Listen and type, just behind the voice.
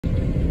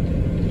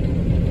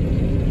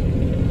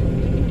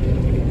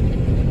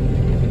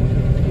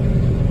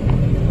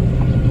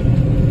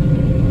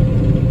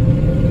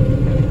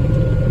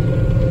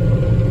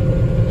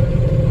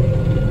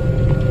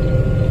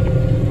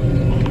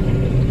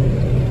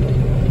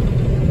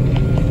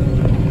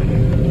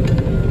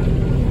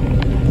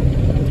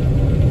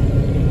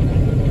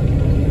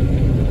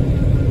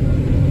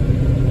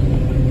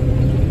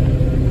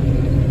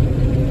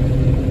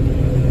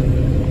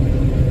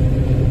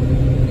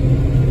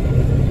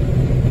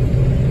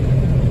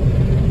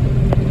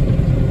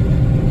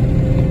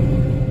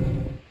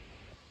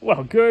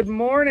Good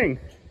morning.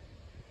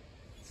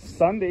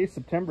 Sunday,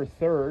 September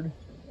 3rd,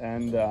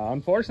 and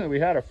unfortunately we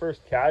had our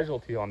first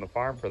casualty on the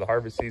farm for the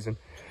harvest season.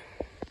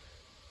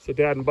 So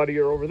Dad and Buddy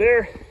are over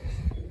there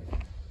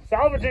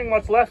salvaging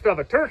what's left of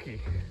a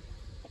turkey.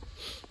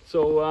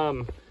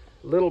 So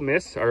little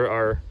miss,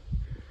 our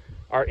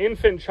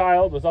infant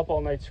child, was up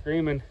all night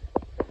screaming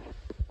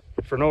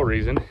for no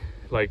reason,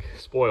 like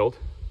spoiled.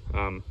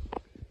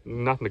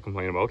 Nothing to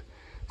complain about.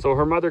 So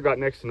her mother got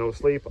next to no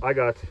sleep. I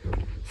got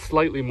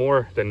slightly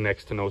more than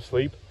next to no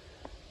sleep.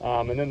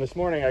 And then this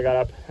morning I got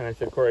up and I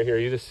said, Corey, here,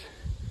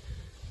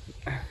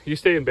 you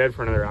stay in bed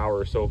for another hour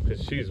or so,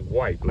 because she's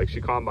white. Like, she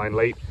combined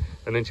late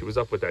and then she was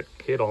up with that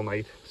kid all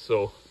night.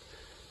 So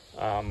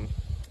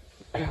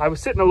I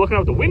was sitting there looking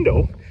out the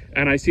window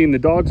and I seen the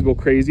dogs go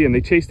crazy, and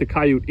they chased the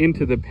coyote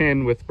into the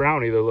pen with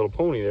Brownie, the little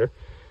pony there.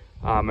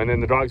 And then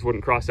the dogs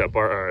wouldn't cross that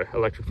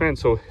electric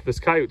fence. So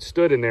this coyote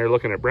stood in there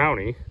looking at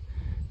Brownie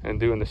and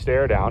doing the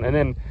stare down. And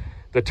then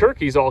the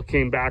turkeys all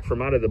came back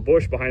from out of the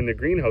bush behind the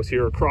greenhouse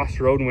here across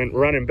the road and went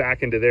running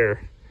back into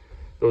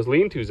those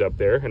lean-tos up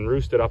there and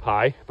roosted up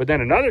high. But then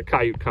another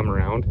coyote come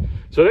around.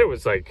 So it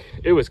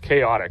was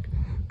chaotic.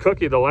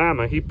 Cookie the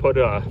llama, he put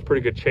a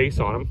pretty good chase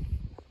on him.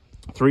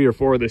 3 or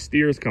 4 of the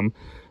steers come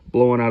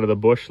blowing out of the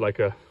bush like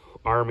a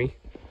army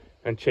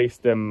and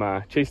chased them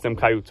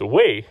coyotes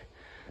away.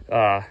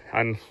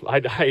 And I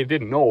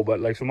didn't know, but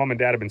like, so Mom and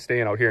Dad have been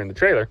staying out here in the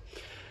trailer.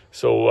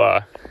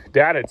 So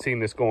Dad had seen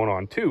this going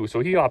on too,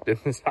 so he hopped in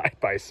the side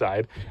by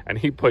side and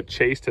he put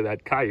chase to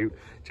that coyote,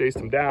 chased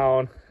him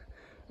down,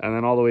 and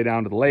then all the way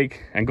down to the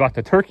lake, and got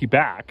the turkey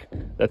back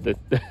that the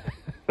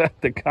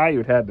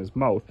coyote had in his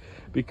mouth,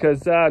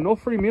 because no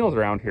free meals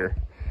around here.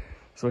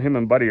 So him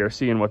and Buddy are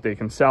seeing what they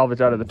can salvage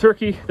out of the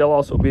turkey. They'll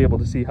also be able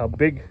to see how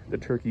big the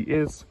turkey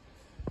is.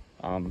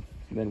 Then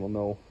we'll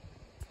know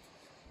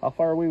how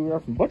far away we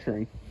are from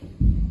butchering.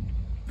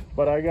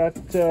 But I got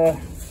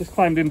just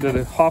climbed into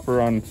the hopper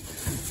on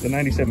the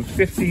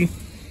 9750.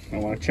 I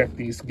want to check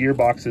these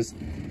gearboxes.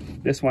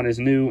 This one is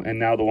new, and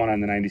now the one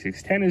on the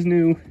 9610 is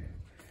new.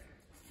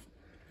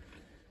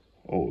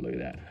 Oh, look at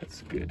that.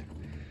 That's good.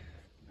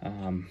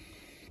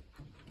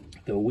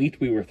 The wheat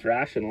we were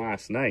thrashing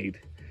last night,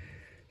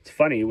 it's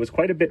funny, it was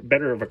quite a bit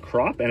better of a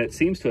crop, and it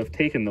seems to have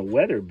taken the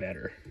weather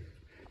better.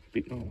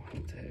 Oh,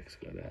 what the heck's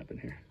got to happen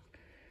here?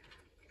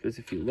 Because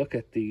if you look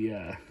at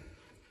the...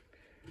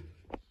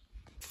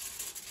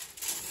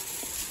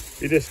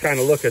 you just kind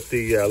of look at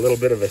the little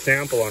bit of a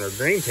sample on our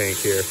grain tank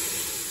here.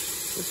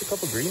 There's a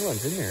couple green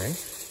ones in there,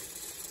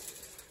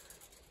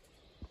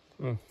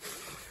 eh?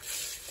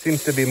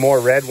 Seems to be more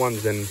red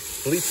ones than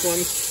bleach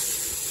ones.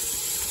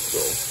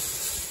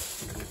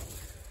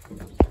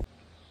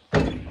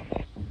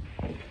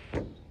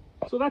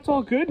 So that's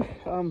all good.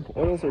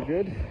 Oils are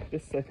good.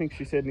 This, I think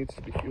she said, needs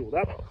to be fueled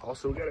up.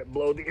 Also got to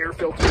blow the air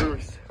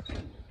filters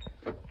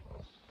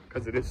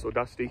because it is so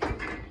dusty.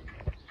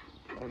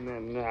 And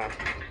then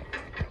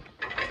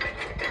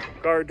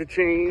guard to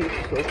change,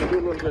 so I can do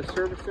a little bit of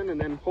servicing, and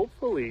then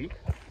hopefully,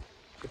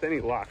 with any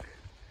luck,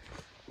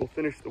 we'll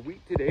finish the wheat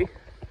today,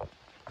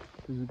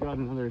 because we've got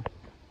another,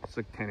 it's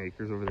like 10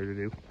 acres over there to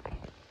do,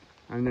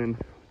 and then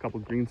a couple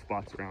green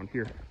spots around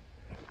here.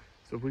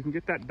 So if we can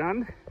get that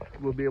done,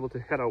 we'll be able to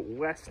head out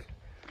west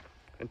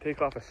and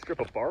take off a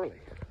strip of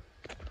barley,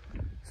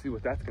 see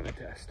what that's going to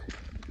test.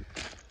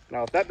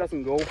 Now if that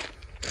doesn't go,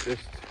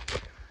 just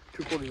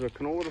 3/4 of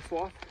canola to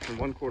swath and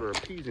 1/4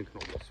 of peas in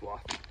canola to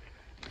swath.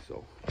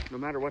 So no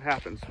matter what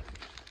happens,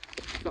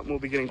 something will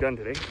be getting done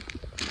today.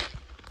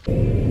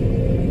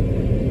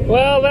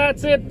 Well,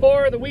 that's it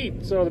for the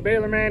wheat. So the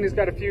baler man, he's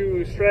got a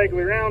few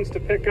straggly rounds to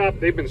pick up.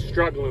 They've been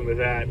struggling with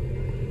that.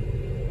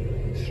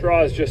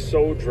 Straw is just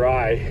so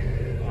dry.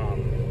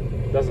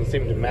 Doesn't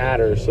seem to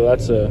matter. So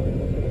that's a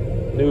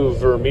new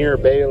Vermeer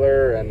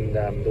baler, and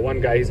the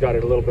one guy, he's got a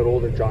little bit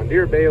older John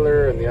Deere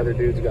baler, and the other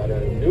dude's got a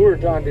newer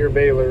John Deere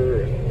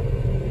baler.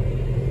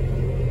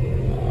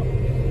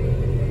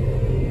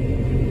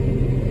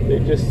 They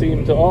just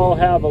seem to all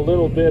have a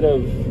little bit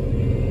of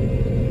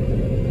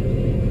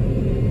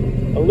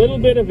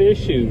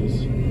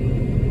issues,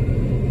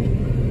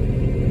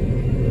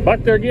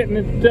 but they're getting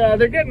it.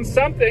 They're getting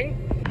something,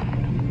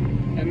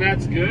 and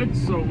that's good.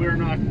 So we're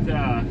not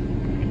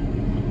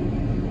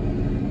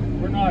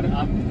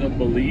of the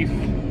belief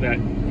that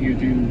you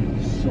do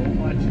so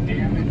much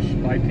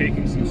damage by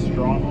taking some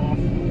straw off.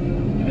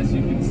 As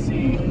you can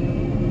see,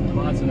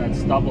 lots of that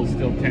stubble is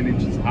still 10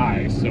 inches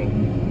high, so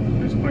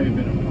there's quite a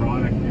bit of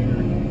product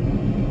there.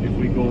 If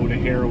we go to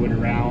harrow it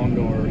around,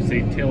 or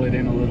say till it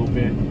in a little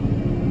bit,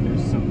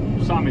 there's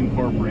some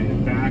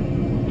incorporated back.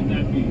 And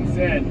that being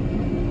said,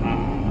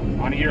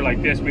 on a year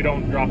like this, we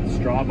don't drop the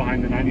straw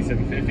behind the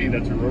 9750.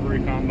 That's a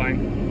rotary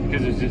combine,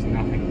 because there's just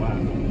nothing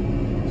left.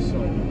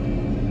 So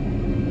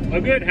a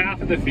good half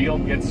of the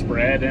field gets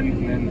spread,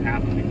 and then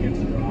half of it gets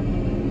dropped.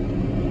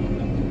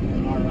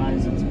 In our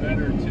eyes, it's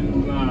better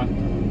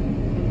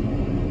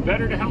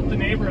to help the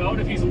neighbor out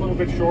if he's a little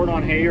bit short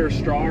on hay or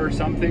straw or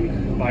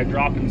something by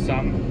dropping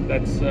some.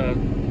 That's a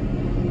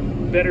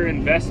better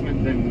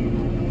investment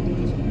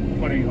than just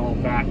putting it all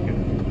back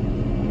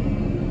and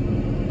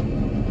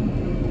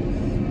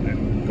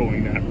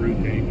going that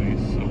route anyways.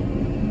 So,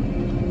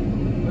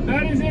 but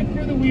that is it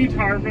for the wheat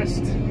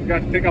harvest. We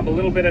got to pick up a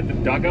little bit at the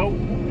dugout,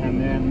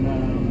 and then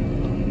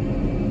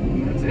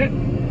that's it.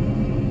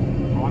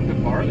 On to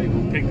barley.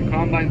 We'll take the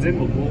combines in,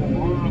 we'll blow them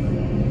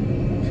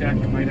off, check.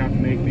 Might have to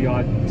make the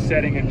odd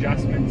setting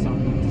adjustments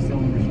on the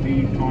cylinder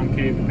speed,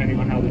 concave, depending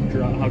on how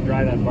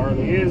dry that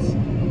barley is.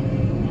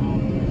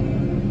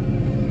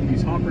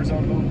 These hoppers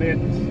out a little bit.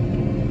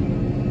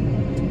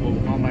 Pull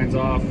the combines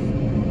off.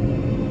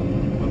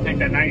 We'll take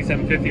that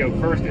 9750 out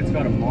first. It's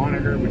got a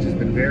monitor which has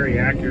been very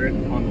accurate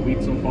on the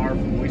wheat so far for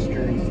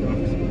moisture and stuff.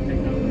 So we'll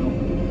take that one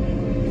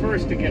out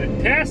first to get a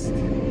test.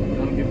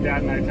 That'll give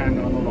Dad and I time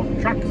to unload all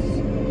the trucks,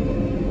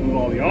 move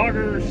all the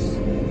augers.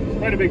 It's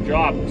quite a big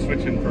job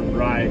switching from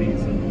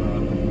varieties.